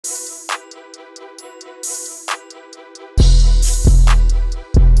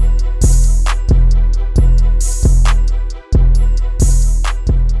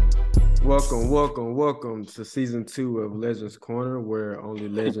welcome to season 2 of Legends Corner, where only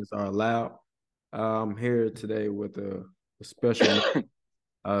legends are allowed. I'm here today with a special,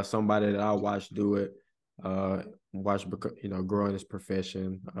 somebody that I watched do it, watch grow in his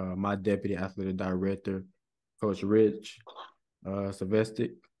profession. My deputy athletic director, Coach Rich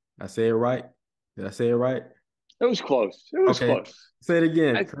Zvosec. I say it right? Did I say it right? It was close. It was Okay, close. say it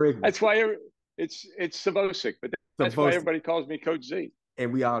again. That's, Correct me. that's why it's Zvosec, but that's why Supposed everybody calls me Coach Z.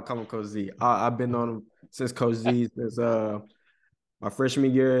 and we all call him Coach Z. I've been on him since Coach Z since my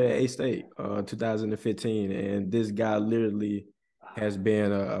freshman year at A-State, 2015, and this guy literally has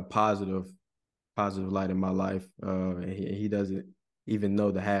been a positive light in my life, and he doesn't even know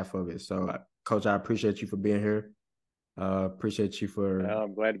the half of it. So, Coach, I appreciate you for being here. Appreciate you for,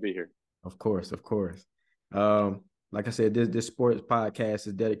 I'm glad to be here. of course, of course. Like I said, this sports podcast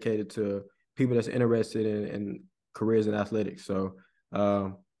is dedicated to people that's interested in careers in athletics. So,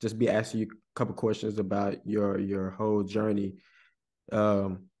 just be asking you a couple questions about your whole journey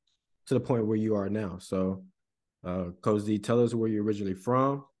to the point where you are now. So, Coach Z, tell us where you're originally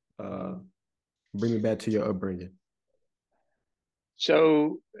from. Bring me back to your upbringing.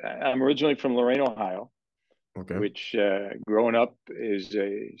 So I'm originally from Lorain, Ohio, Okay. which growing up is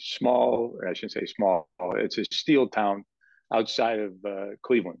a small, I shouldn't say small, it's a steel town outside of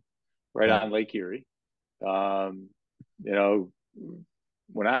Cleveland, right on Lake Erie. Um, you know,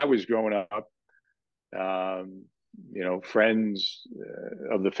 when I was growing up, friends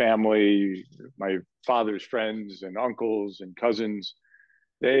of the family, my father's friends and uncles and cousins,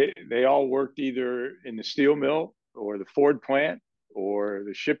 they all worked either in the steel mill or the Ford plant or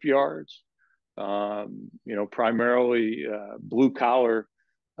the shipyards. Primarily blue collar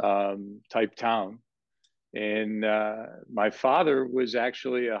type town. And my father was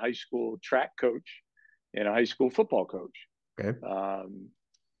actually a high school track coach and a high school football coach. Okay.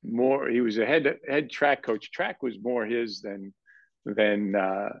 He was a head track coach. Track was more his than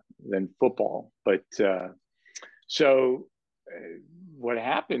football. But so what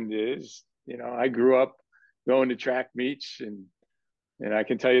happened is, I grew up going to track meets, and I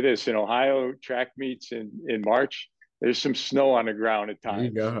can tell you this: in Ohio, track meets in March, there's some snow on the ground at There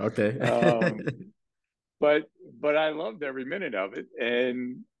you times. go. Okay. But I loved every minute of it,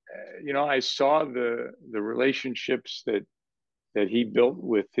 and I saw the relationships that he built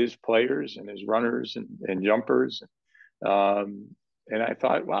with his players and his runners and jumpers. And I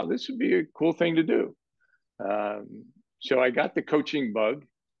thought, wow, this would be a cool thing to do. So I got the coaching bug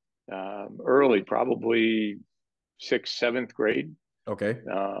early, probably sixth, seventh grade. Okay.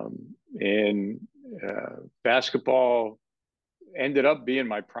 And basketball ended up being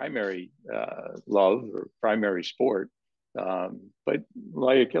my primary love or primary sport. But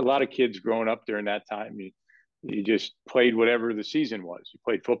like a lot of kids growing up during that time, you just played whatever the season was. You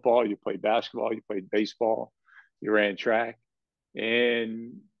played football, you played basketball, you played baseball, you ran track.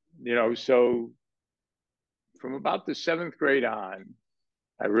 And, so from about the seventh grade on,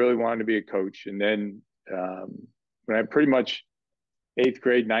 I really wanted to be a coach. And then when I pretty much eighth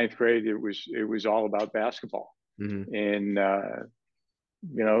grade, ninth grade, it was all about basketball. Mm-hmm. And,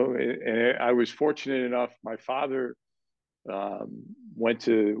 and I was fortunate enough, my father went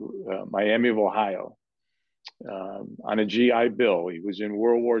to Miami of Ohio on a GI Bill. He was in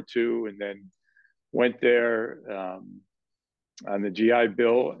World War II and then went there on the GI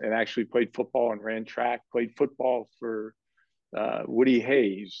Bill and actually played football and ran track, played football for Woody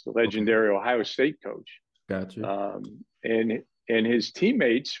Hayes, the legendary Ohio State coach. Gotcha. And his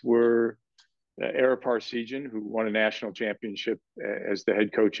teammates were Eric Parsegian, who won a national championship as the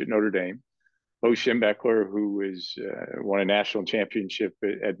head coach at Notre Dame, Bo Schembechler, who won a national championship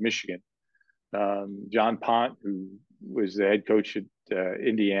at Michigan, John Pont, who was the head coach at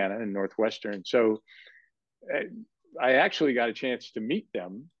Indiana and Northwestern. So I actually got a chance to meet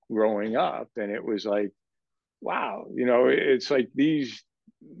them growing up, and it was like, wow, it's like these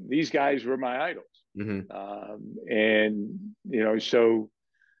guys were my idols. Mm-hmm. So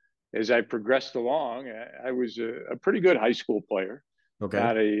as I progressed along, I was a pretty good high school player, Okay.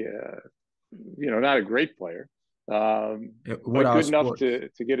 not a great player, What but good enough sports?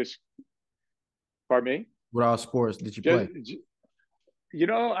 to get us. Pardon me? What all sports did you play?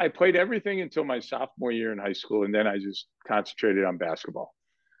 I played everything until my sophomore year in high school, and then I just concentrated on basketball.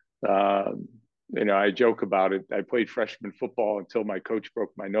 I joke about it. I played freshman football until my coach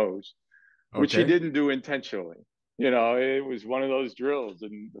broke my nose, which he didn't do intentionally. It was one of those drills,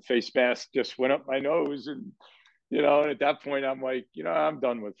 and the face mask just went up my nose, and at that point, I'm like, I'm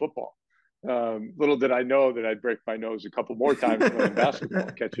done with football. Little did I know that I'd break my nose a couple more times playing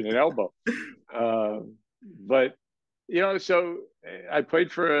basketball, catching an elbow. But So I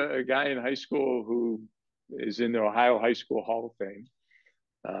played for a guy in high school who is in the Ohio High School Hall of Fame.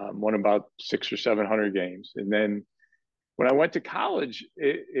 Won about 600 or 700 games, and then when I went to college,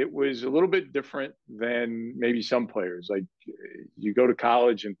 it was a little bit different than maybe some players. Like you go to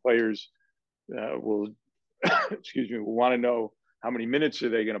college and players will, excuse me, will want to know how many minutes are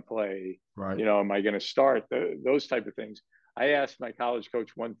they going to play? Right. Am I going to start? Those type of things. I asked my college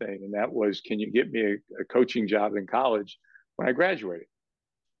coach one thing, and that was, can you get me a coaching job in college when I graduated?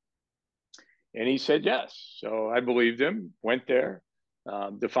 And he said yes. So I believed him, went there.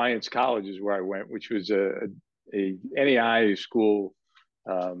 Defiance College is where I went, which was a NAI school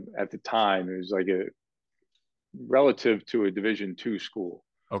at the time. It was like a relative to a Division II school.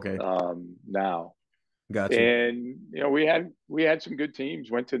 Okay. Now, Gotcha. and we had some good teams.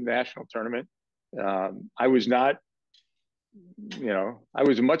 Went to the national tournament. I was not, I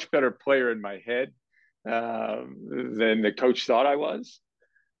was a much better player in my head than the coach thought I was.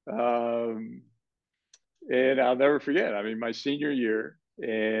 And I'll never forget. I mean, my senior year,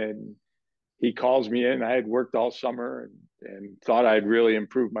 and he calls me in. I had worked all summer and thought I'd really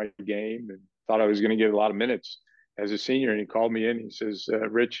improved my game and thought I was going to get a lot of minutes as a senior. And he called me in. He says,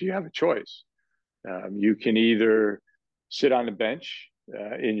 Rich, you have a choice. You can either sit on the bench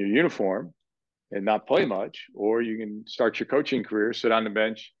in your uniform and not play much, or you can start your coaching career, sit on the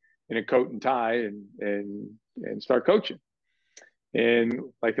bench in a coat and tie and start coaching. And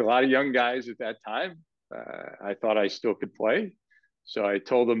like a lot of young guys at that time, I thought I still could play. So I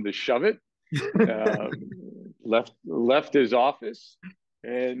told him to shove it. Left his office,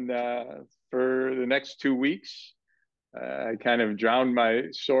 and for the next 2 weeks, I kind of drowned my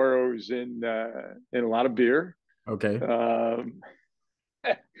sorrows in a lot of beer. Okay.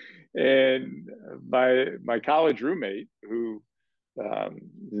 And my college roommate, who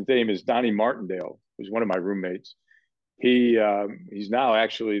his name is Donnie Martindale, who's one of my roommates. He's now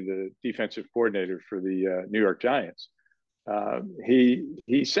actually the defensive coordinator for the New York Giants.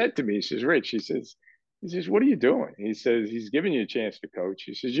 He said to me, he says, Rich, he says, what are you doing? He says, he's giving you a chance to coach.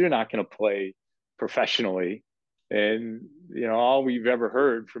 He says, you're not going to play professionally. And, all we've ever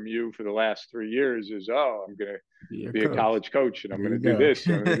heard from you for the last 3 years is, oh, I'm going to be a college coach and I'm going to do this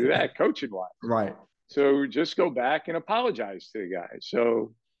and I'm going to do that coaching wise. Right. So just go back and apologize to the guy.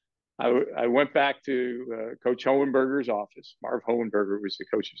 So I went back to Coach Hohenberger's office. Marv Hohenberger was the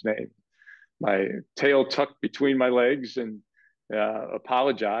coach's name. My tail tucked between my legs and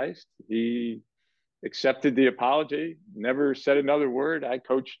apologized. He accepted the apology, never said another word. I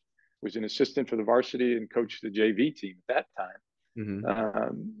was an assistant for the varsity and coached the JV team at that time.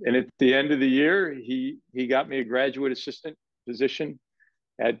 Mm-hmm. And at the end of the year, he got me a graduate assistant position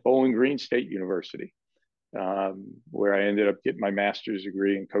at Bowling Green State University, where I ended up getting my master's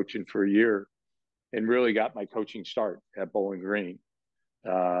degree in coaching for a year and really got my coaching start at Bowling Green.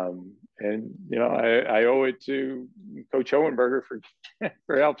 And I owe it to Coach Hohenberger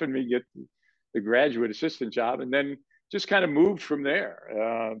for helping me get the graduate assistant job, and then just kind of moved from there.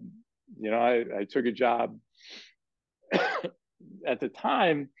 I took a job at the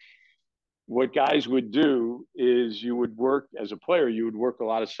time. What guys would do is you would work as a player. You would work a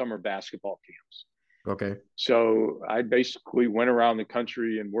lot of summer basketball camps. Okay. So I basically went around the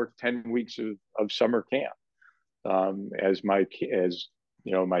country and worked 10 weeks of summer camp as my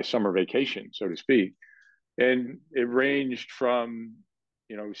summer vacation, so to speak. And it ranged from,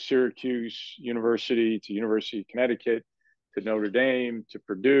 Syracuse University to University of Connecticut to Notre Dame to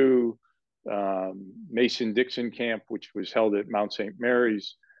Purdue, Mason-Dixon camp, which was held at Mount St.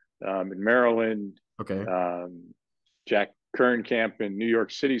 Mary's in Maryland. Okay. Jack Kern camp in New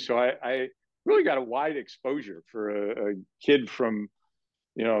York City. So I really got a wide exposure for a kid from,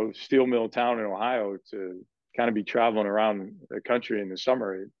 steel mill town in Ohio to kind of be traveling around the country in the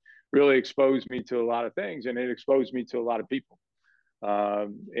summer. It really exposed me to a lot of things, and it exposed me to a lot of people.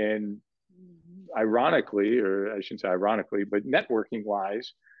 And ironically, or I shouldn't say ironically, but networking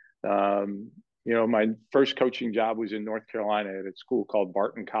wise, my first coaching job was in North Carolina at a school called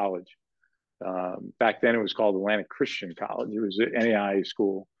Barton College. Back then it was called Atlantic Christian College. It was an NAI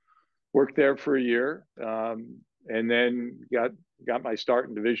school. Worked there for a year, and then got my start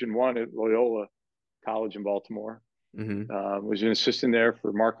in Division I at Loyola College in Baltimore. Mm-hmm. Was an assistant there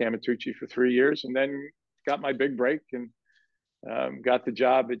for Mark Amatucci for 3 years, and then got my big break and got the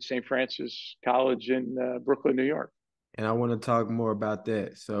job at St. Francis College in Brooklyn, New York. And I want to talk more about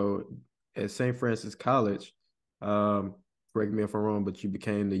that. So at St. Francis College, correct me if I'm wrong, but you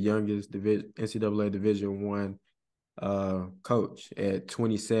became the youngest NCAA Division I coach at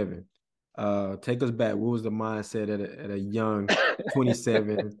 27. Take us back. What was the mindset at a young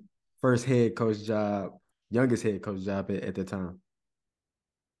 27 first head coach job? youngest head coach job at the time.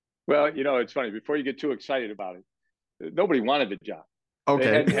 Well, it's funny. Before you get too excited about it, nobody wanted the job. They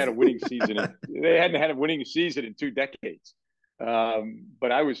Okay. hadn't had a winning season. They hadn't had a winning season in 2 decades.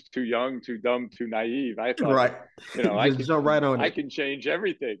 But I was too young, too dumb, too naive. I thought, Right. Just jump right on I it. can change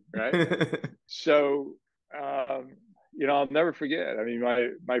everything, right? So, I'll never forget. I mean,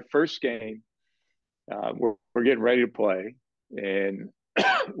 my first game, we're getting ready to play, and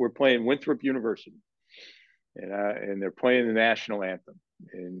we're playing Winthrop University, and they're playing the national anthem,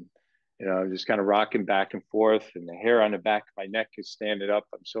 and just kind of rocking back and forth, and the hair on the back of my neck is standing up.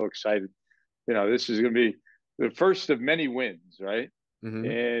 I'm so excited. This is going to be the first of many wins, right? Mm-hmm.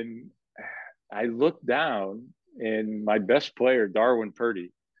 And I look down, and my best player, Darwin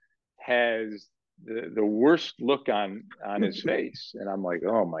Purdy, has the worst look on his face, and I'm like,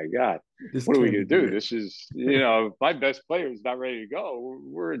 oh my god, This what are we can't be going to do? good. This is, if my best player is not ready to go,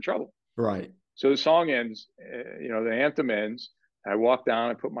 we're in trouble. Right. So the song ends, the anthem ends. I walk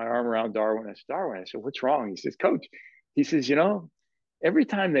down, I put my arm around Darwin. I said, Darwin, I said, what's wrong? He says, Coach, he says, every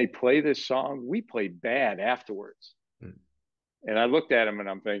time they play this song, we play bad afterwards. Mm. And I looked at him and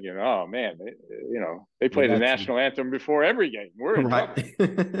I'm thinking, oh man, they play the national anthem before every game. We're in trouble.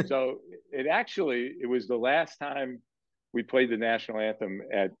 So it was the last time we played the national anthem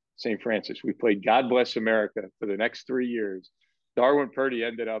at St. Francis. We played God Bless America for the next 3 years. Darwin Purdy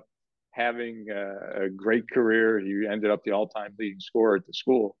ended up having a great career. He ended up the all-time leading scorer at the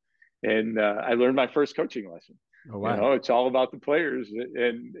school. And I learned my first coaching lesson. Oh, wow. It's all about the players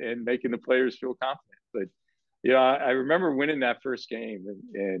and making the players feel confident. But, I remember winning that first game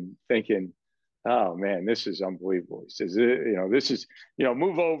and thinking, oh, man, this is unbelievable. He says, this is,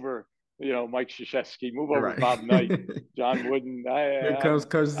 move over, Mike Krzyzewski, move over, right. Bob Knight, John Wooden. Here comes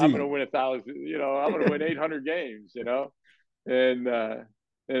Coach Z. I'm going to win 1,000, I'm going to win 800 games, And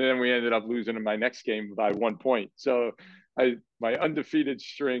then we ended up losing in my next game by 1 point. So my undefeated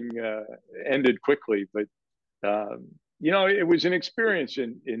string ended quickly. But, it was an experience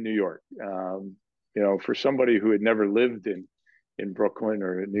in New York, for somebody who had never lived in Brooklyn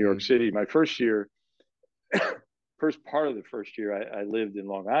or in New York City. My first year, first part of the first year, I lived in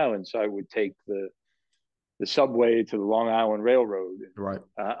Long Island. So I would take the subway to the Long Island Railroad. Right.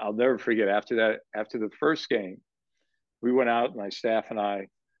 I'll never forget after the first game, we went out, my staff and I,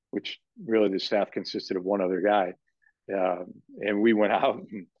 which really the staff consisted of one other guy. And we went out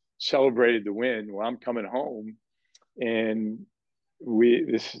and celebrated the win. Well, I'm coming home, and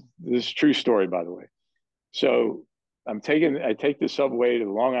this is true story, by the way. So I take the subway to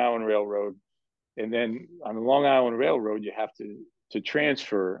the Long Island Railroad, and then on the Long Island Railroad, you have to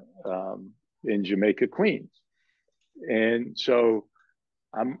transfer in Jamaica, Queens. And so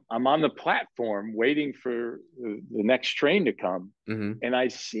I'm on the platform waiting for the next train to come, and I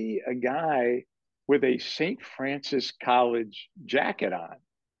see a guy with a St. Francis College jacket on,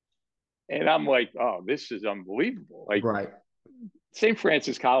 and I'm like, "Oh, this is unbelievable!" Like, right. St.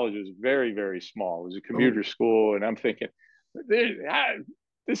 Francis College was very, very small. It was a commuter school, and I'm thinking,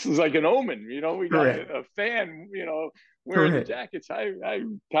 this is like an omen. We got a fan, wearing the jackets. I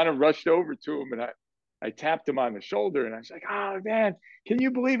kind of rushed over to him, and I tapped him on the shoulder, and I was like, "Oh man, can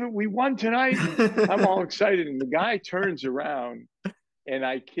you believe it? We won tonight." I'm all excited. And the guy turns around, and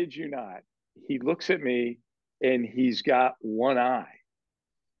I kid you not, he looks at me, and he's got one eye.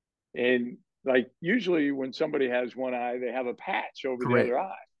 And like usually when somebody has one eye, they have a patch over the other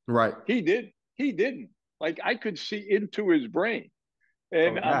eye. Right. He didn't. Like I could see into his brain.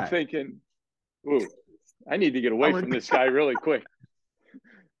 And I'm thinking, ooh, I need to get away from this guy really quick.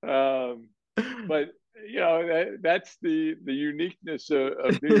 But that's the uniqueness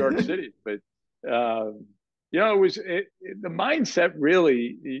of New York City. But it was the mindset.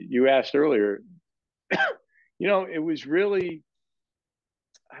 Really, you asked earlier. It was really.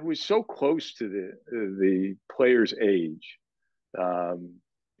 I was so close to the player's age.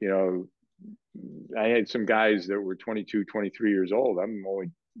 I had some guys that were 22, 23 years old. I'm only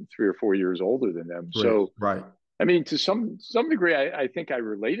 3 or 4 years older than them. Right. So, right. I mean, to some degree, I think I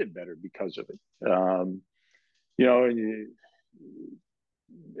related better because of it.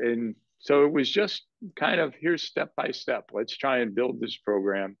 And so it was just kind of here's step by step. Let's try and build this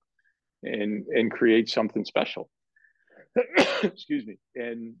program and create something special. Excuse me.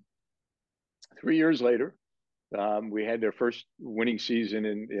 And 3 years later, we had their first winning season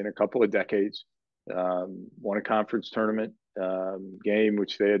in a couple of decades. Won a conference tournament game,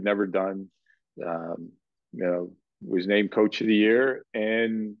 which they had never done. Was named coach of the year,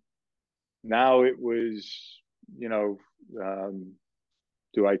 and now it was, do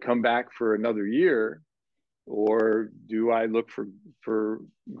I come back for another year, or do I look for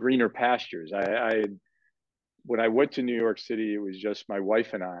greener pastures? I had when I went to New York City, it was just my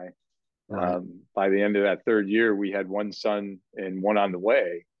wife and I. Right. By the end of that third year, we had one son and one on the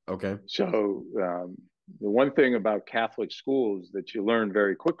way. Okay. So the one thing about Catholic schools that you learn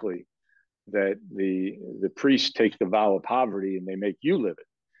very quickly, that the priests take the vow of poverty and they make you live it.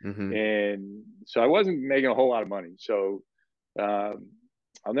 Mm-hmm. And so I wasn't making a whole lot of money. So I'll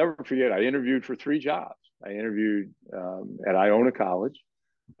never forget, I interviewed for 3 jobs. I interviewed at Iona College,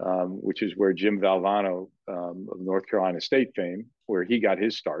 which is where Jim Valvano of North Carolina State fame, where he got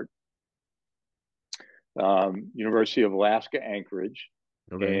his start. University of Alaska, Anchorage,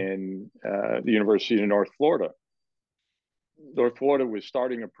 Okay. and the University of North Florida. North Florida was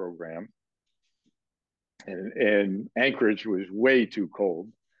starting a program, and Anchorage was way too cold.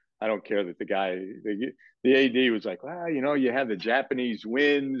 I don't care that the AD was like, well, you have the Japanese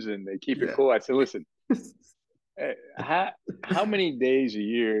winds and they keep it Yeah. cool. I said, listen, how many days a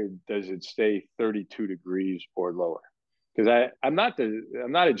year does it stay 32 degrees or lower? Because I'm not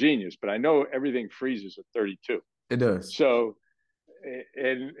a genius, but I know everything freezes at 32. It does. So,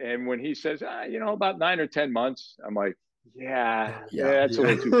 and when he says, about 9 or 10 months, I'm like, yeah, Yeah. that's a Yeah.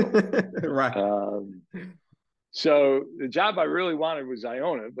 little too cold. Right. So the job I really wanted was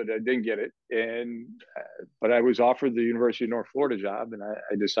Iona, but I didn't get it. But I was offered the University of North Florida job, and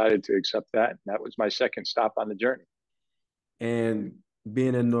I decided to accept that. And that was my second stop on the journey. And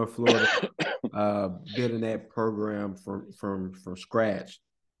being in North Florida, building that program from scratch,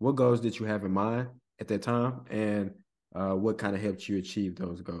 what goals did you have in mind at that time, and what kind of helped you achieve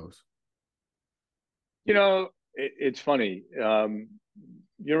those goals? It's funny.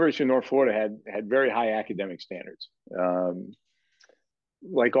 University of North Florida had very high academic standards.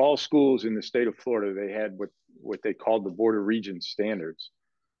 Like all schools in the state of Florida, they had what they called the Board of Regents standards.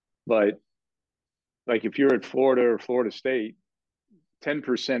 But like if you're at Florida or Florida State,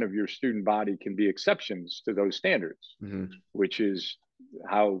 10% of your student body can be exceptions to those standards, Mm-hmm. which is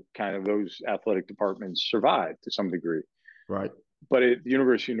how kind of those athletic departments survive to some degree. Right. But at the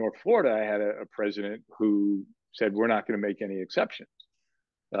University of North Florida, I had a president who said, we're not going to make any exceptions.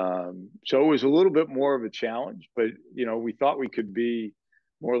 So it was a little bit more of a challenge, but, we thought we could be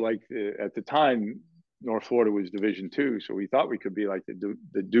more like at the time, North Florida was Division II. So we thought we could be like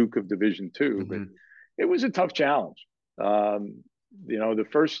the Duke of Division II, Mm-hmm. but it was a tough challenge. The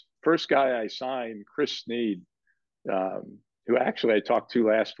first guy I signed, Chris Sneed, who actually I talked to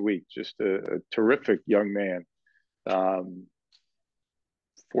last week, just a terrific young man.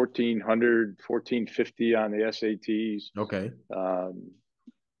 1400, 1450 on the SATs. Okay.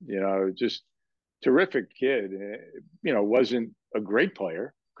 Just terrific kid. Wasn't a great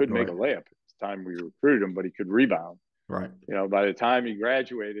player, couldn't make a layup at the time we recruited him, but he could rebound. Right. By the time he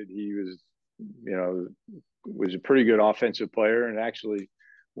graduated, he was a pretty good offensive player, and actually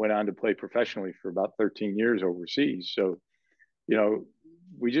went on to play professionally for about 13 years overseas. So,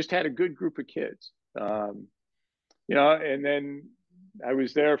 we just had a good group of kids. And then I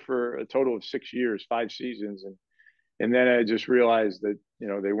was there for a total of 6 years, 5 seasons, and then I just realized that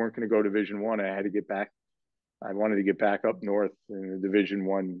they weren't going to go Division I. I had to get back. I wanted to get back up north in the Division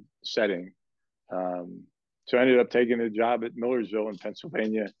I setting. So I ended up taking a job at Millersville in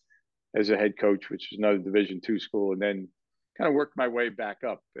Pennsylvania as a head coach, which is another Division II school, and then kind of worked my way back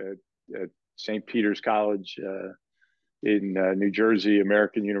up at St. Peter's College in New Jersey,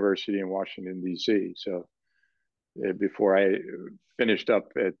 American University in Washington, D.C. So before I finished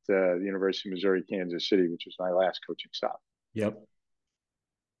up at the University of Missouri, Kansas City, which was my last coaching stop. Yep.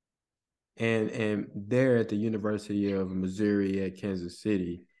 And there at the University of Missouri at Kansas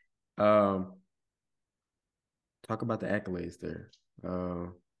City, talk about the accolades there.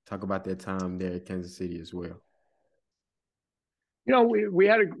 Talk about that time there at Kansas City as well. We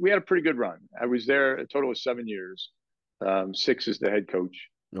had a pretty good run. I was there a total of 7 years, 6 as the head coach.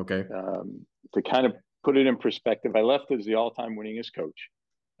 Okay. To kind of put it in perspective, I left as the all-time winningest coach.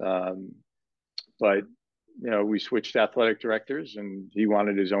 But we switched athletic directors, and he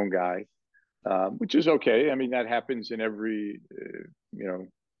wanted his own guy, which is okay. I mean, that happens in every,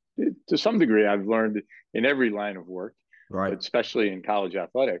 to some degree, I've learned in every line of work, right, but especially in college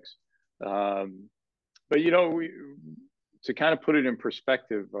athletics. But to kind of put it in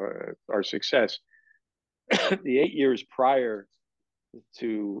perspective, our success, the 8 years prior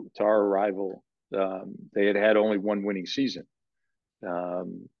to our arrival, they had only one winning season.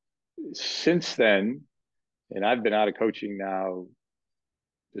 Since then, and I've been out of coaching now,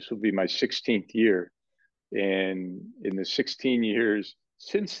 this will be my 16th year. And in the 16 years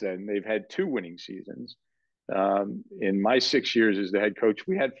since then, they've had 2 winning seasons. In my 6 years as the head coach,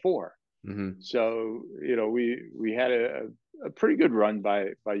 we had 4. Mm-hmm. So, we had a pretty good run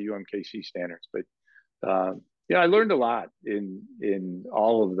by UMKC standards. But I learned a lot in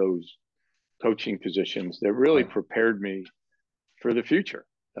all of those coaching positions that really Right. prepared me for the future.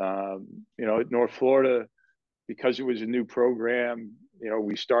 At North Florida, because it was a new program,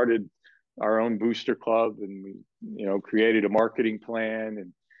 we started our own booster club, and we, created a marketing plan.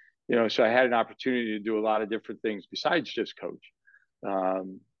 And, so I had an opportunity to do a lot of different things besides just coach.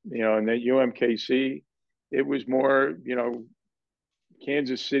 And at UMKC, it was more,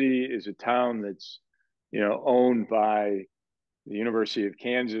 Kansas City is a town that's, owned by the University of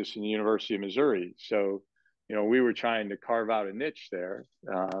Kansas and the University of Missouri. So, we were trying to carve out a niche there,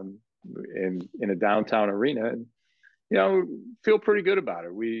 in a downtown arena, and, feel pretty good about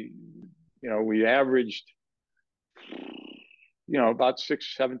it. We averaged, about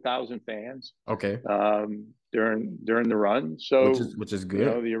 6,000-7,000 fans, Okay. during the run. Which So, is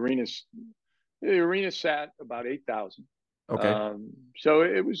good. the arena sat about 8,000. Okay. So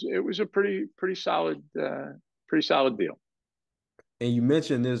it was a pretty solid deal. And you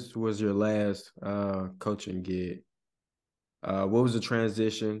mentioned this was your last coaching gig. What was the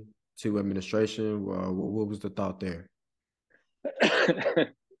transition to administration? What was the thought there?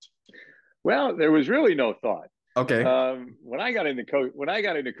 Well, there was really no thought. Okay. When I got into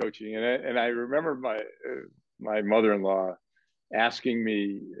coaching, and I remember my mother-in-law asking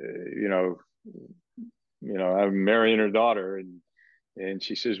me, I'm marrying her daughter, and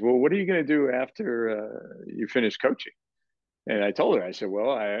she says, "Well, what are you going to do after you finish coaching?" And I told her, I said, "Well,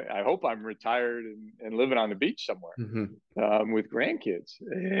 I hope I'm retired and living on the beach somewhere, Mm-hmm. with grandkids."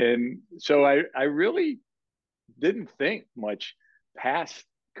 And so I really didn't think much past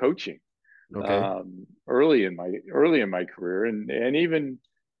coaching, Okay. early in my career, and even,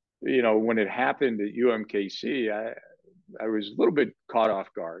 when it happened at UMKC, I was a little bit caught off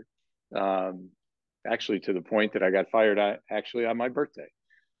guard, um, actually, to the point that I got fired actually on my birthday,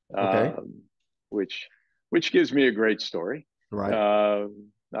 Okay. um, which gives me a great story. Right.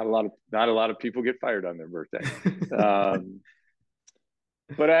 Not a lot of people get fired on their birthday. Um,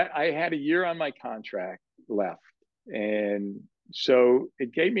 but I had a year on my contract left, and so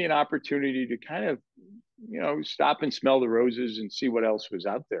it gave me an opportunity to kind of, stop and smell the roses and see what else was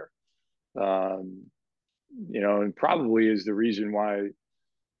out there. Um, and probably is the reason why,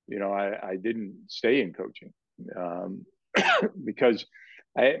 I didn't stay in coaching, um, because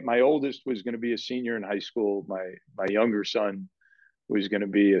my oldest was going to be a senior in high school. My younger son was going to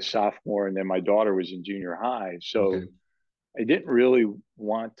be a sophomore, and then my daughter was in junior high. Okay. So I didn't really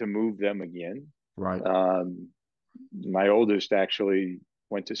want to move them again. Right. Um, my oldest actually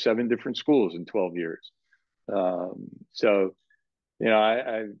went to 7 different schools in 12 years. So,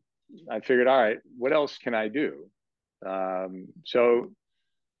 I figured, all right, what else can I do? So,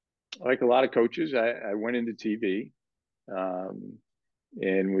 like a lot of coaches, I went into TV, um,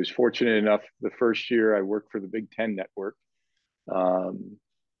 and was fortunate enough the first year I worked for the Big Ten Network, um,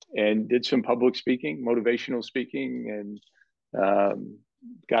 and did some public speaking, motivational speaking, and,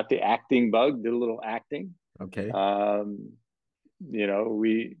 got the acting bug, did a little acting. Okay. Um, we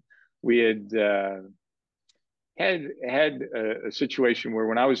had a situation where,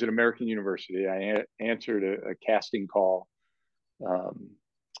 when I was at American University, I answered a casting call, um,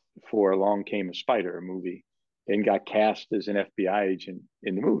 for Along Came a Spider, a movie, and got cast as an FBI agent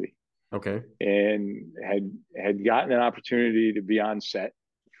in the movie, Okay. and had gotten an opportunity to be on set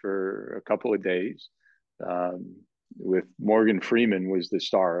for a couple of days, um, with Morgan Freeman was the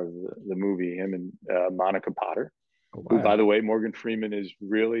star of the movie, him and Monica Potter, Oh who, by wow. the way, Morgan Freeman is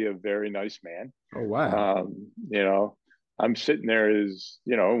really a very nice man. Oh wow. Um, you know, I'm sitting there as,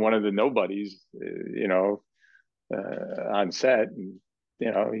 one of the nobodies, on set, and,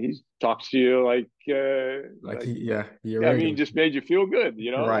 he talks to you Like like, yeah, you're I mean, regular. just made you feel good,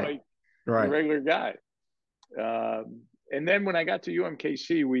 Right. like a Right. regular guy. And then when I got to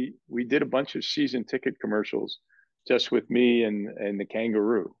UMKC, we did a bunch of season ticket commercials, just with me and the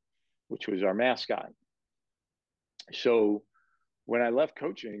kangaroo, which was our mascot. So when I left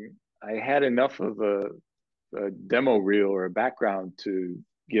coaching, I had enough of a demo reel or a background to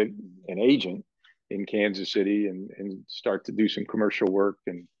get an agent in Kansas City, and start to do some commercial work,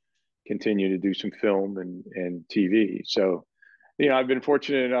 and continue to do some film and TV. So, I've been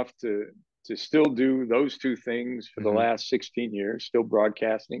fortunate enough to still do those two things for the Mm-hmm. last 16 years, still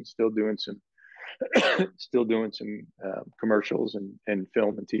broadcasting, still doing some commercials and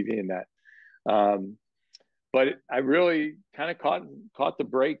film and TV and that. Um, but I really kind of caught the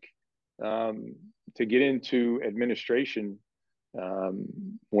break, um, to get into administration,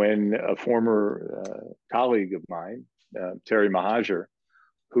 when a former colleague of mine, Terry Mahajer,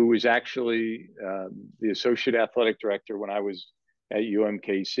 who was actually the associate athletic director when I was at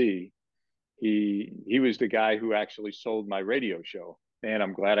UMKC, he was the guy who actually sold my radio show. Man,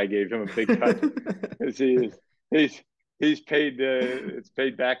 I'm glad I gave him a big cut because he's paid it's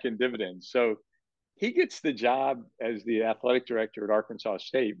paid back in dividends. So he gets the job as the athletic director at Arkansas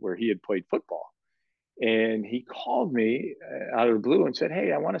State, where he had played football. And he called me out of the blue and said,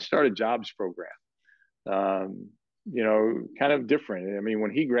 "Hey, I want to start a jobs program. Kind of different. I mean,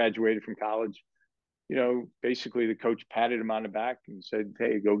 when he graduated from college, basically the coach patted him on the back and said,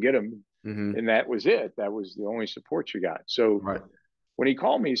 'Hey, go get him.'" Mm-hmm. And that was it. That was the only support you got. So Right. when he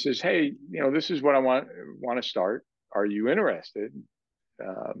called me, he says, "Hey, this is what I want to start. Are you interested?"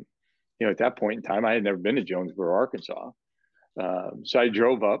 Um, at that point in time, I had never been to Jonesboro, Arkansas. So I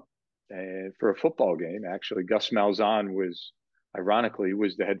drove up and for a football game. Actually, Gus Malzahn ironically,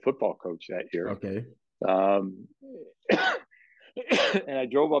 was the head football coach that year. Okay. Um, and I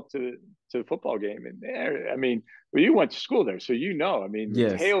drove up to the football game, and there, I mean, well, you went to school there, so I mean, the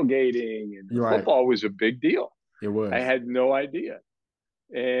Yes. tailgating and the You're right. football was a big deal. It I was. had no idea,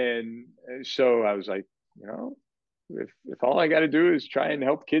 and so I was like, if all I got to do is try and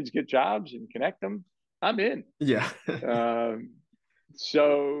help kids get jobs and connect them, I'm in. Yeah. Um,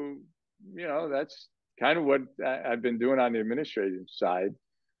 so that's kind of what I've been doing on the administrative side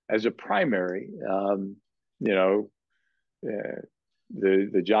as a primary. You know,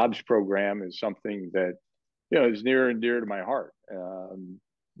 the jobs program is something that is near and dear to my heart.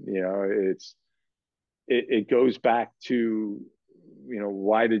 It goes back to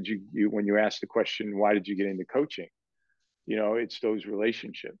why did you when you ask the question, why did you get into coaching? It's those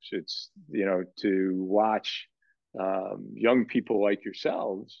relationships. It's to watch young people like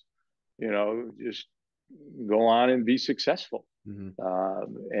yourselves just go on and be successful. Mm-hmm.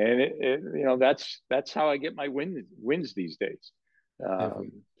 And that's how I get my wins these days.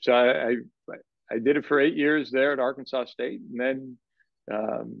 Definitely. So I did it for 8 years there at Arkansas State, and then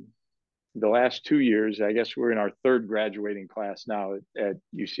the last 2 years, I guess we're in our third graduating class now at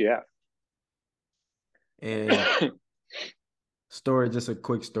UCF. And just a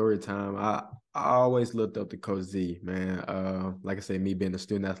quick story time. I always looked up to Coach Z, man. Like I said, me being a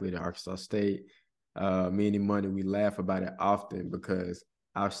student athlete at Arkansas State, me and Money, we laugh about it often because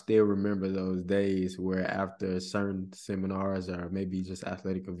I still remember those days where after certain seminars or maybe just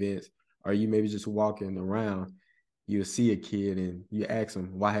athletic events, or you maybe just walking around, you'll see a kid and you ask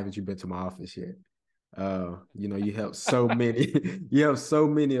them, "Why haven't you been to my office yet?" You help so many, you help so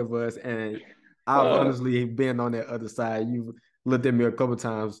many of us, and I've honestly been on that other side. You've looked at me a couple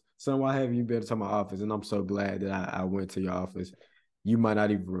times, "Son, why haven't you been to my office?" And I'm so glad that I went to your office. You might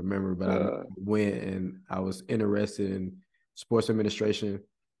not even remember, but I went and I was interested in sports administration.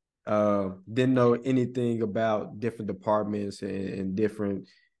 Didn't know anything about different departments and different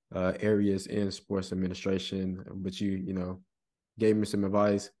areas in sports administration, but you gave me some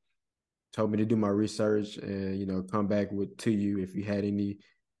advice, told me to do my research and come back to you if you had any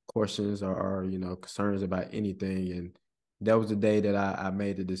questions or concerns about anything. And that was the day that I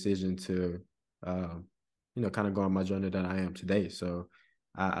made the decision to kind of go on my journey that I am today. So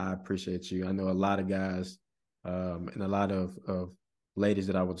I appreciate you. I know a lot of guys and a lot of ladies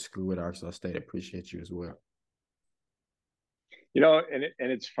that I went to school with Arkansas State appreciate you as well.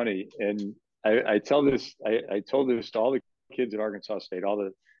 And it's funny, and I told this to all the kids at Arkansas State, all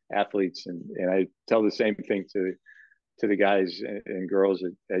the athletes, and I tell the same thing to the guys and girls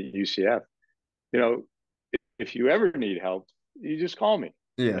at UCF. If you ever need help, you just call me.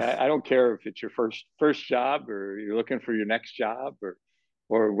 Yeah. I don't care if it's your first job or you're looking for your next job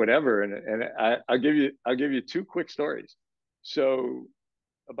or whatever. And I'll give you two quick stories. So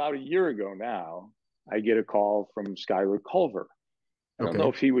about a year ago now, I get a call from Skylar Culver. I don't know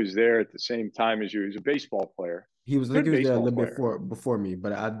if he was there at the same time as you. He was a baseball player. I think he was there a little bit before me,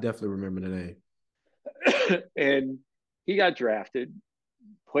 but I definitely remember the name. And he got drafted,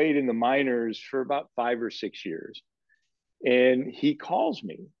 played in the minors for about 5 or 6 years. And he calls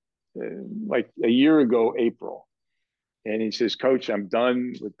me like a year ago, April. And he says, "Coach, I'm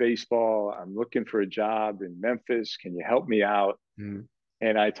done with baseball. I'm looking for a job in Memphis. Can you help me out?" Mm-hmm.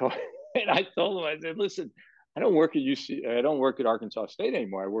 And I told him, I said, "Listen, I don't work at Arkansas State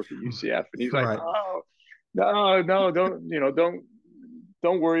anymore. I work at UCF." And he's like, right. "Oh, no,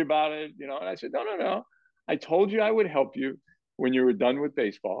 don't worry about it." And I said, No. I told you I would help you when you were done with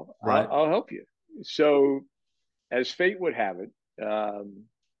baseball. Right. I'll help you. So as fate would have it, a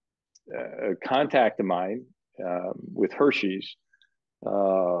contact of mine with Hershey's,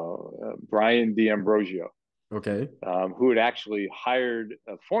 Brian D'Ambrosio, who had actually hired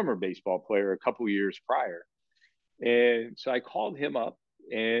a former baseball player a couple of years prior. And so I called him up,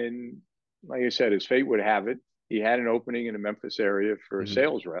 and like I said, as fate would have it, he had an opening in the Memphis area for a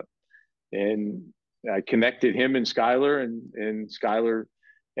sales rep. And I connected him and Skylar, and Skylar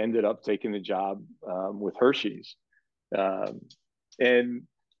ended up taking the job with Hershey's. Um, and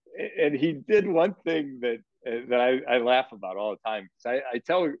he did one thing that I laugh about all the time. I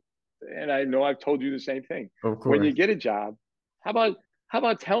tell, and I know I've told you the same thing. Of When you course. get a job, how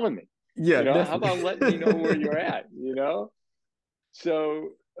about telling me? Yeah, How about definitely. letting me know where you're at? So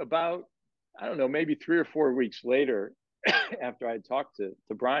about, I don't know, maybe 3 or 4 weeks later, after I talked to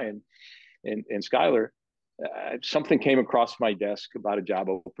Brian and Skylar, something came across my desk about a job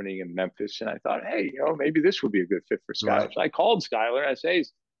opening in Memphis, and I thought, hey, maybe this would be a good fit for Skylar. Right. So I called Skylar. I said,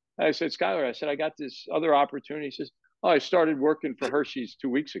 Skylar, I said, I got this other opportunity. He says, oh, I started working for Hershey's 2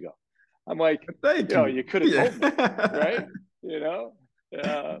 weeks ago. I'm like, Thank you. you could have Yeah. told me, right? You know,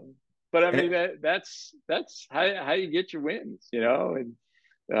 but I mean, that's how you get your wins, and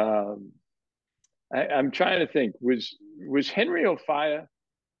I'm trying to think. Was Henry Ofaya?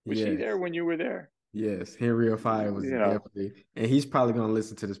 Was he there Yes. when you were there? Yes. Henry Fire was You know, definitely, and he's probably gonna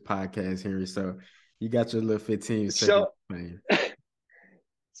listen to this podcast, Henry. So you got your little 15 seconds so of fame.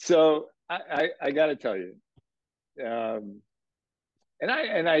 I got to tell you, um, and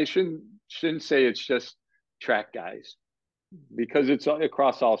I shouldn't say it's just track guys, because it's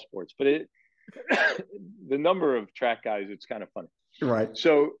across all sports, but the number of track guys, it's kind of funny. Right.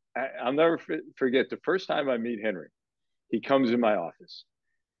 So I'll never forget the first time I meet Henry. He comes in my office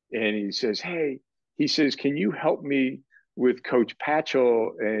and he says, "Hey," he says, "can you help me with Coach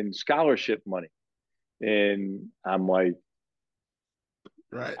Patchell and scholarship money?" And I'm like,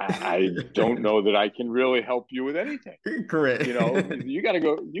 Right. I don't know that I can really help you with anything. Correct. You got to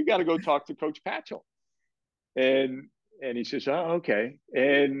go. You got to go talk to Coach Patchell. And he says, "Oh, okay."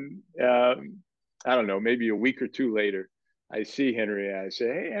 And I don't know, maybe a week or two later, I see Henry. I say,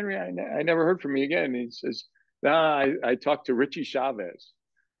 "Hey, Henry, I never heard from you again." And he says, "Nah, I talked to Richie Chavez,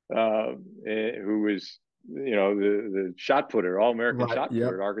 who was, the shot putter, All American Right. shot putter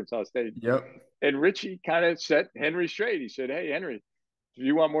Yep. at Arkansas State." Yep. And Richie kind of set Henry straight. He said, "Hey, Henry, if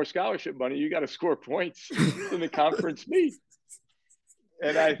you want more scholarship money, you got to score points in the conference meet."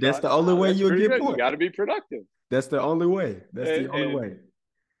 And I That's thought, the only wow, way that's you'll pretty get good. You got points. to be productive. That's the only way. That's the only And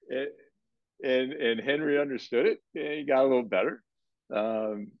way. and, and Henry understood it. And he got a little better.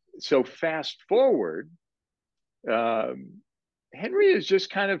 So fast forward, um, Henry has just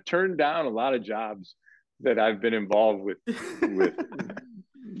kind of turned down a lot of jobs that I've been involved with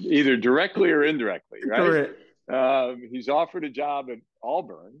either directly or indirectly, right? Correct. He's offered a job at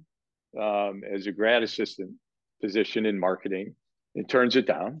Auburn as a grad assistant position in marketing, and turns it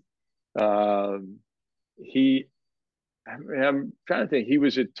down. Um, he, I'm trying to think. He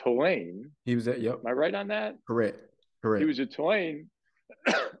was at Tulane. He was at, yep. Am I right on that? Correct. He Correct. was at Tulane,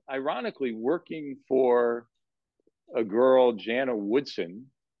 ironically working for a girl, Jana Woodson,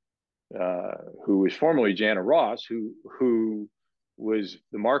 who was formerly Jana Ross, who was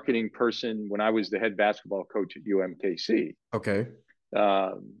the marketing person when I was the head basketball coach at UMKC. Okay.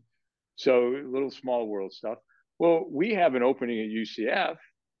 Um, so a little small world stuff. Well, we have an opening at UCF.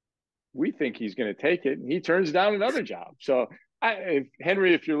 We think he's going to take it, and he turns down another job. So,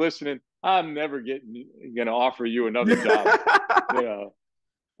 Henry, if you're listening, I'm never going to offer you another job. You know,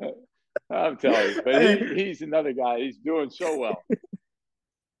 I'm telling you. But Hey, he's another guy. He's doing so well.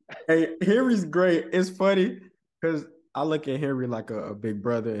 hey, Henry's great. It's funny because I look at Henry like a big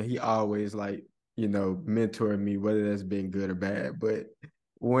brother, and he always like, mentoring me, whether that's been good or bad. But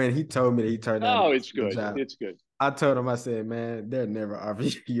when he told me that he turned down Oh, it's the good. job, It's good. I told him, I said, man, they'll never offer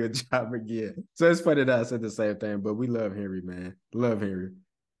you a job again. So it's funny that I said the same thing, but we love Henry, man. Love Henry.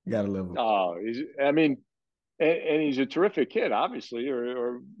 Gotta love him. Oh, I mean, and he's a terrific kid, obviously,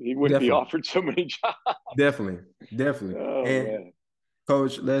 or he wouldn't be Definitely. offered so many jobs. Definitely. Definitely. Oh And man.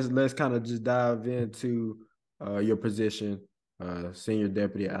 Coach, let's kind of just dive into your position, Senior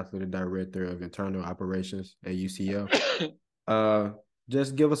Deputy Athletic Director of Internal Operations at UCF. Uh,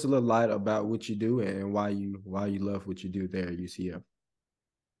 just give us a little light about what you do and why you love what you do there at UCF.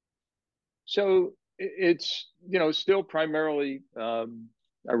 So it's still primarily I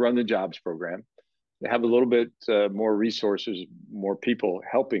run the jobs program. They have a little bit more resources, more people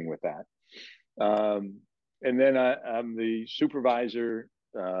helping with that. And then I'm the supervisor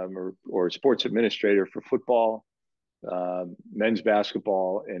or sports administrator for football, men's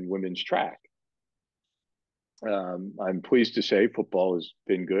basketball, and women's track. I'm pleased to say football has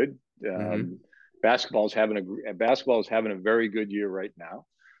been good. Mm-hmm. Basketball is having a very good year right now.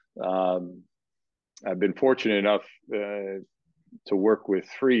 I've been fortunate enough to work with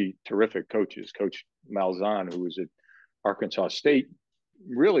three terrific coaches. Coach Malzahn, who was at Arkansas State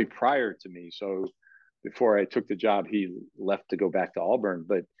really prior to me. So before I took the job, he left to go back to Auburn.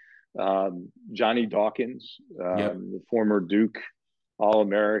 But Johnny Dawkins, Yep. the former Duke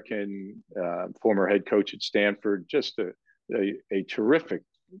All-American, former head coach at Stanford, just a terrific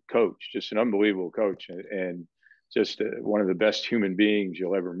coach, just an unbelievable coach, and just one of the best human beings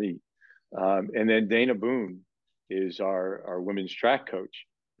you'll ever meet. And then Dana Boone is our women's track coach.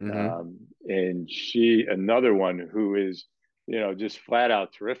 Mm-hmm. And she, another one who is, just flat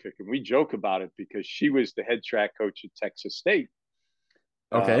out terrific. And we joke about it because she was the head track coach at Texas State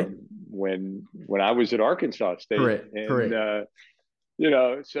Okay. when I was at Arkansas State. Correct. And, Correct.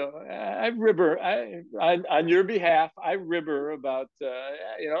 so I rib her on your behalf. I rib her about,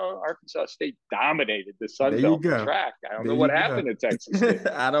 Arkansas State dominated the There Sun you Belt in go. track. I don't There know what you go. happened to Texas State.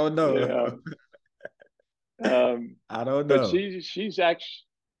 I don't You know. know, um, I don't but know.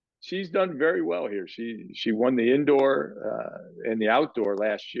 she's done very well here. She won the indoor and the outdoor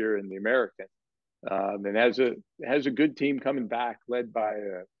last year in the American, and has a good team coming back, led by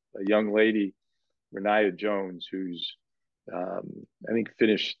a young lady, Renaya Jones, who's I think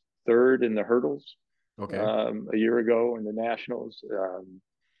finished third in the hurdles Okay. a year ago in the nationals.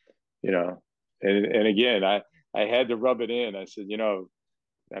 You know, and again, I had to rub it in. I said,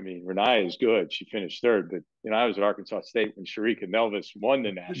 I mean, Renaya is good. She finished third, but I was at Arkansas State when Sharika Nelvis won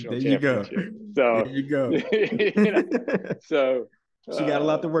the national There you go. championship. There So, you go. so, She got a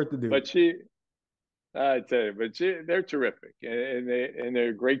lot uh, of work to do. but I tell you, they're terrific, and they're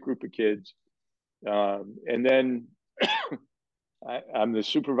a great group of kids. And then I'm the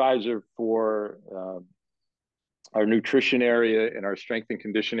supervisor for our nutrition area and our strength and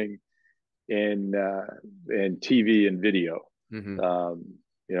conditioning in TV and video. Mm-hmm.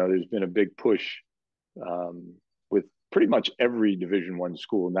 There's been a big push with pretty much every Division I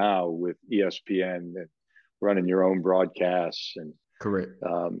school now with ESPN and running your own broadcasts, and Correct.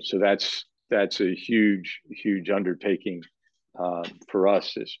 so that's a huge undertaking for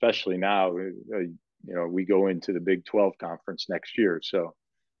us, especially now. We go into the Big 12 conference next year, so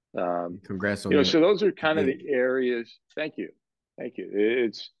Congrats on that. so those are kind of the Big. areas. Thank you.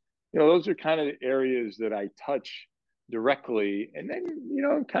 It's those are kind of the areas that I touch directly, and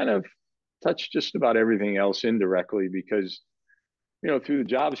then kind of touch just about everything else indirectly, because through the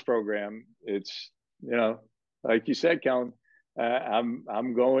jobs program, it's like you said, Kellen.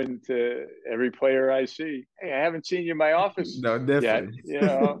 I'm going to every player I see. Hey, I haven't seen you in my office No, yet. definitely.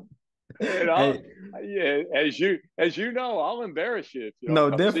 And I'll, Hey, yeah, as you know, I'll embarrass you if you don't no,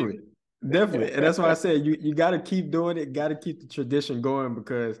 come see definitely. Definitely. And me. that's why I said you got to keep doing it, got to keep the tradition going,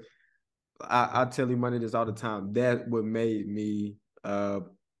 because I tell you money this all the time. That what made me put a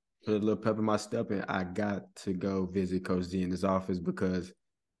little pep in my step, and I got to go visit Coach Z in his office because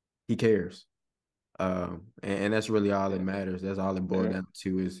he cares. And that's really all that Yeah, matters. That's all it boils yeah. down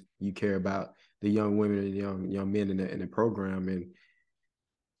to, is you care about the young women and young men in the program. And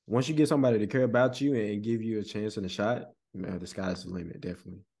once you get somebody to care about you and give you a chance and a shot, man, the sky's the limit,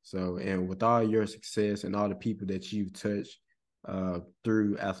 definitely. So, and with all your success and all the people that you've touched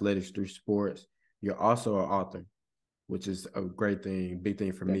through athletics, through sports, you're also an author, which is a great thing, big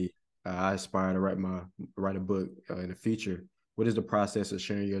thing for me. I aspire to write a book in the future. What is the process of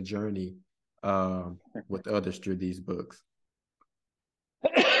sharing your journey with others through these books?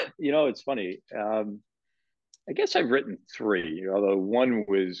 It's funny. I guess I've written three, although one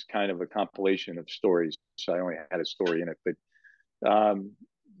was kind of a compilation of stories, so I only had a story in it. But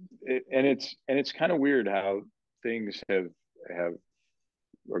it's kind of weird how things have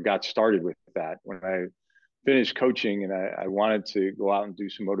or got started with that. When I finished coaching and I wanted to go out and do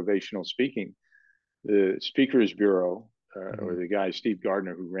some motivational speaking, the Speakers Bureau, or the guy Steve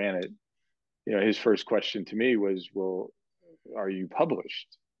Gardner who ran it, his first question to me was, "Well, are you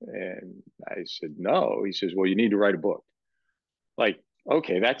published?" And I said, "No." He says, "Well, you need to write a book." Like,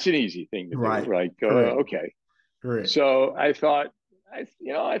 okay, that's an easy thing to do. Right. Like, Correct. okay. Correct. So I thought,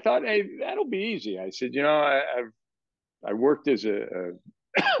 hey, that'll be easy. I said, I worked as a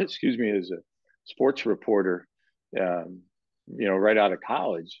excuse me, as a sports reporter, right out of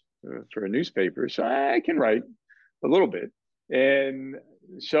college for a newspaper, so I can write a little bit. And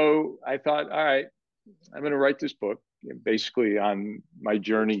so I thought, all right, I'm going to write this book basically on my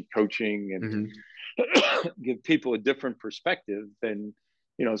journey coaching, and Mm-hmm. give people a different perspective than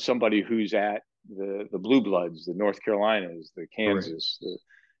somebody who's at the Blue Bloods, the North Carolinas, the Correct. Kansas.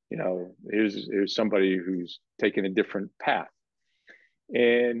 Here's somebody who's taken a different path.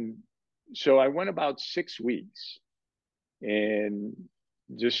 And so I went about 6 weeks and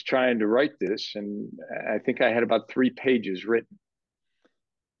just trying to write this, and I think I had about 3 pages written.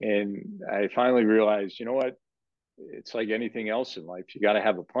 And I finally realized, you know what? It's like anything else in life. You got to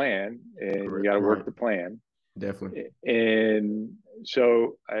have a plan, and you Correct. got to work Right. the plan. Definitely. And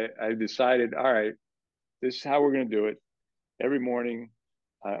so I decided, all right, this is how we're going to do it. Every morning,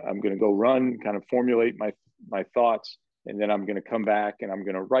 I'm going to go run, kind of formulate my thoughts, and then I'm going to come back and I'm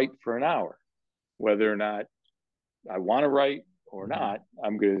going to write for an hour, whether or not I want to write or Mhm. not.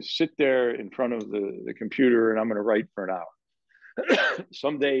 I'm going to sit there in front of the computer and I'm going to write for an hour.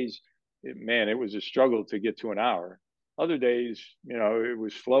 Some days, man, it was a struggle to get to an hour. Other days, it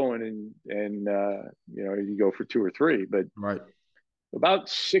was flowing and you go for two or three. But Right. about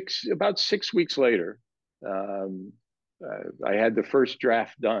 6 weeks later, um, I had the first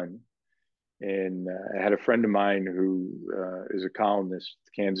draft done, and I had a friend of mine who is a columnist,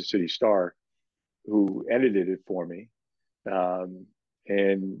 Kansas City Star, who edited it for me.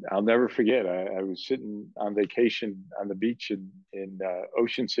 And I'll never forget. I was sitting on vacation on the beach in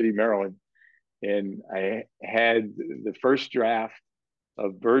Ocean City, Maryland, and I had the first draft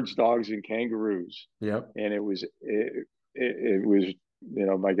of Birds, Dogs, and Kangaroos, Yep. and it was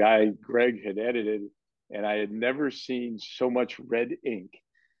my guy Greg had edited, and I had never seen so much red ink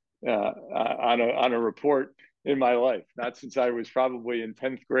on a report in my life. Not since I was probably in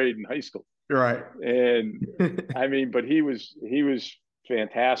 10th grade in high school. Right. And I mean, but he was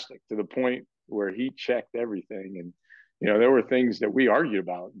fantastic to the point where he checked everything. And there were things that we argued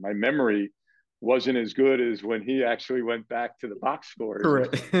about. My memory wasn't as good as when he actually went back to the box scores and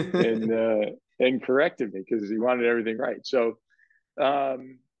Correct. and uh, and corrected me because he wanted everything right. So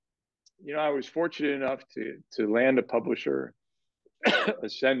um, I was fortunate enough to land a publisher,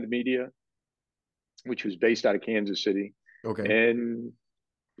 Ascend Media, which was based out of Kansas City, Okay. and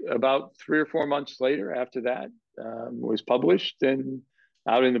about 3 or 4 months later, after that, was published and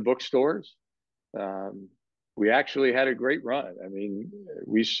out in the bookstores. Um, we actually had a great run. I mean,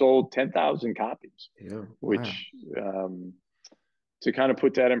 we sold 10,000 copies, Yeah. Wow. which, to kind of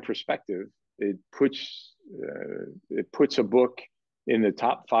put that in perspective, it puts a book in the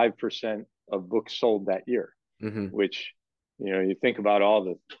top 5% of books sold that year. Hmm. Which, you think about all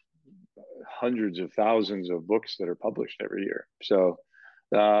the hundreds of thousands of books that are published every year. So,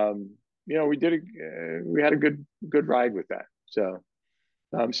 we had a good ride with that. So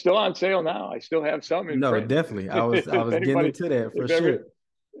I'm still on sale now. I still have some in No, print. definitely. I if was getting anybody, into that for if ever sure.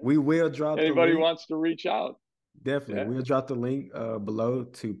 We will drop the anybody link. wants to reach out, Definitely. yeah, We'll drop the link below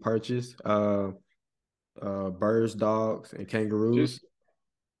to purchase Birds, Dogs, and Kangaroos. just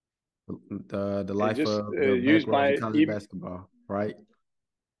The life just of the use bankroll in my college basketball, right?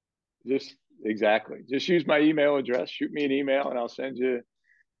 just exactly. Just use my email address. Shoot me an email, and I'll send you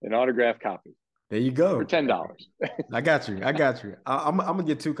an autographed copy There you for go. $10. I got you. I got you. I'm gonna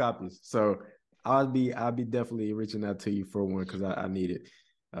get 2 copies. So I'll be definitely reaching out to you for one because I need it.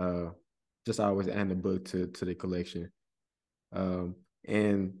 Uh, just always add the book to the collection.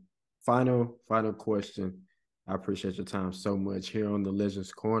 And final question. I appreciate your time so much here on the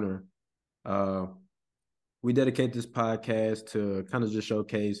Legends Corner. Uh, we dedicate this podcast to kind of just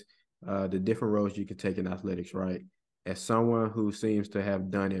showcase the different roles you can take in athletics, right? As someone who seems to have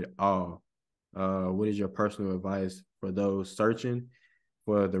done it all, what is your personal advice for those searching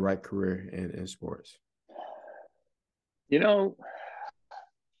for the right career in sports? you know,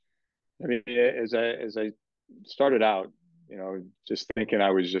 I mean, as I started out, just thinking I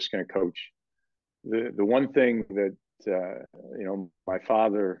was just going to coach. The one thing that my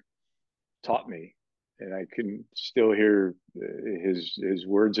father taught me, and I can still hear his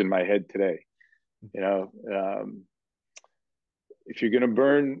words in my head today. You know, if you're gonna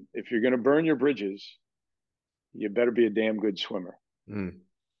burn your bridges, you better be a damn good swimmer. Mm.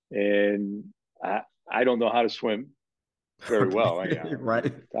 And I I don't know how to swim very well. Okay.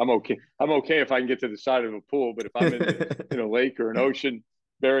 Right. I'm okay. I'm okay if I can get to the side of a pool, but if I'm in a lake or an ocean,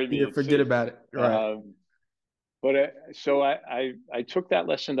 bury me Yeah, at forget sea. about it. Right. Um, so I took that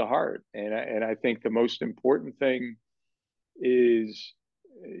lesson to heart, and I think the most important thing is,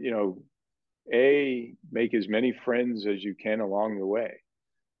 you know, make as many friends as you can along the way.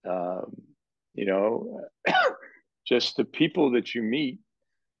 Um, you know, just the people that you meet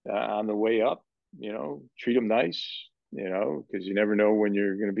on the way up, treat them nice, because you never know when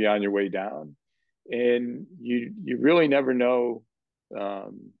you're going to be on your way down, and you really never know,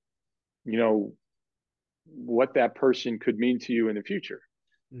 um, you know, what that person could mean to you in the future.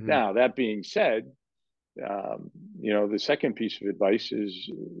 Mhm. Now, that being said, the second piece of advice is,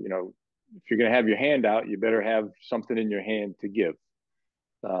 if you're going to have your hand out, you better have something in your hand to give.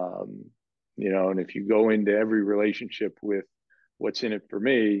 Um, and if you go into every relationship with what's in it for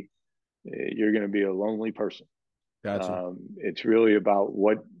me, you're going to be a lonely person. Gotcha. It's really about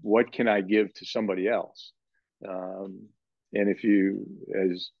what can I give to somebody else. And if you,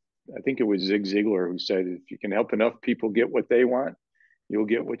 I think it was Zig Ziglar who said, if you can help enough people get what they want, you'll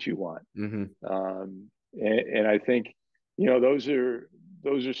get what you want. And I think, those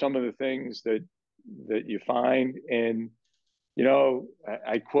are some of the things that you find. And,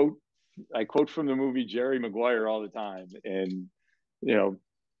 I quote from the movie Jerry Maguire all the time. And,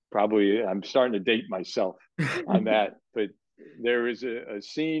 probably I'm starting to date myself on that, but there is a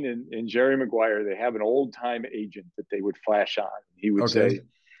scene in Jerry Maguire. They have an old time agent that they would flash on. He would say,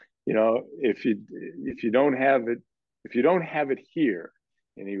 if you don't have it here,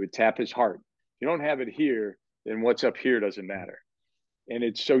 and he would tap his heart. If you don't have it here, then what's up here doesn't matter. And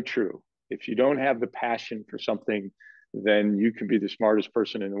it's so true. If you don't have the passion for something, then you can be the smartest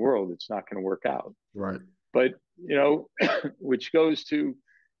person in the world. It's not going to work out. Right. But, which goes to,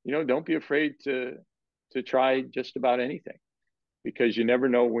 don't be afraid to try just about anything, because you never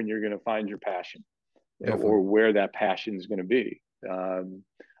know when you're going to find your passion. Definitely. Or where that passion is going to be.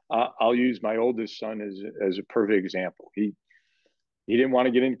 I'll use my oldest son as a perfect example. He didn't want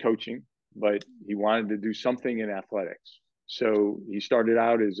to get into coaching, but he wanted to do something in athletics. So he started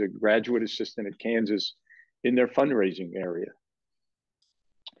out as a graduate assistant at Kansas in their fundraising area.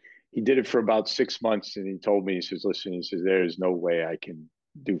 He did it for about 6 months, and he told me, he says, there is no way I can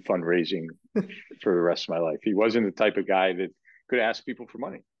do fundraising for the rest of my life. He wasn't the type of guy that could ask people for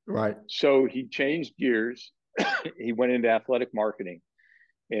money. Right. So he changed gears. He went into athletic marketing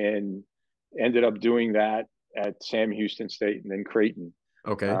and ended up doing that at Sam Houston State and then Creighton.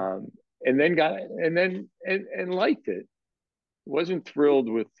 Okay. And then liked it. Wasn't thrilled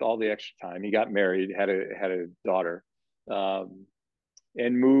with all the extra time. He got married, had a daughter,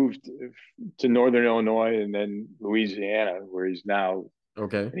 and moved to Northern Illinois and then Louisiana, where he's now.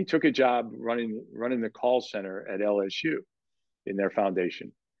 Okay. And he took a job running the call center at LSU in their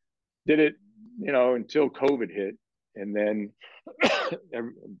foundation. Did it, until COVID hit, and then a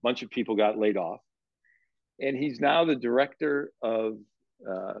bunch of people got laid off. And he's now the director of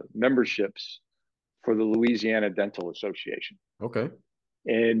memberships for the Louisiana Dental Association. Okay.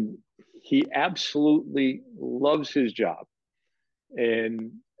 And he absolutely loves his job.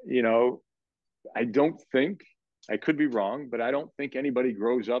 And, I don't think, I could be wrong, but I don't think anybody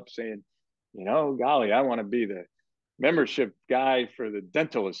grows up saying, golly, I want to be the membership guy for the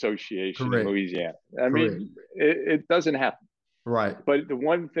Dental Association. Correct. In Louisiana. I mean, it doesn't happen. Right. But the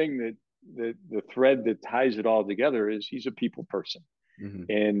one thing that the thread that ties it all together is he's a people person.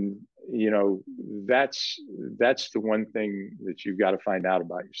 And, that's the one thing that you've got to find out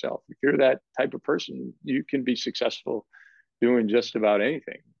about yourself. If you're that type of person, you can be successful doing just about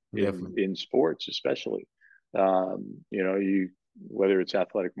anything in sports, especially. Whether it's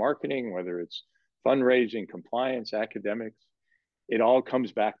athletic marketing, whether it's fundraising, compliance, academics, it all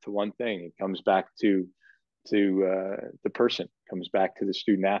comes back to one thing. It comes back to the person, comes back to the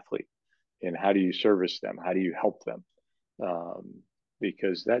student athlete, and how do you service them? How do you help them?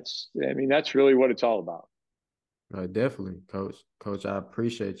 Because that's really what it's all about. Definitely, Coach, I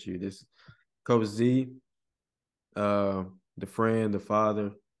appreciate you. This Coach Z, the friend, the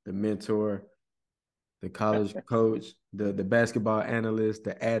father, the mentor, the college coach, the basketball analyst,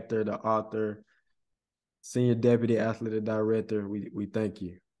 the actor, the author, senior deputy athletic director. We thank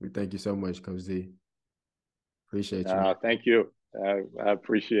you. We thank you so much, Coach Z. Appreciate you. Thank you. I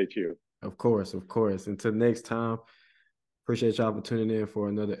appreciate you. Of course. Until next time, appreciate y'all for tuning in for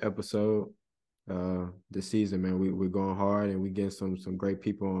another episode this season, man. We're going hard and we getting some great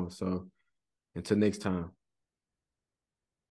people on. So until next time.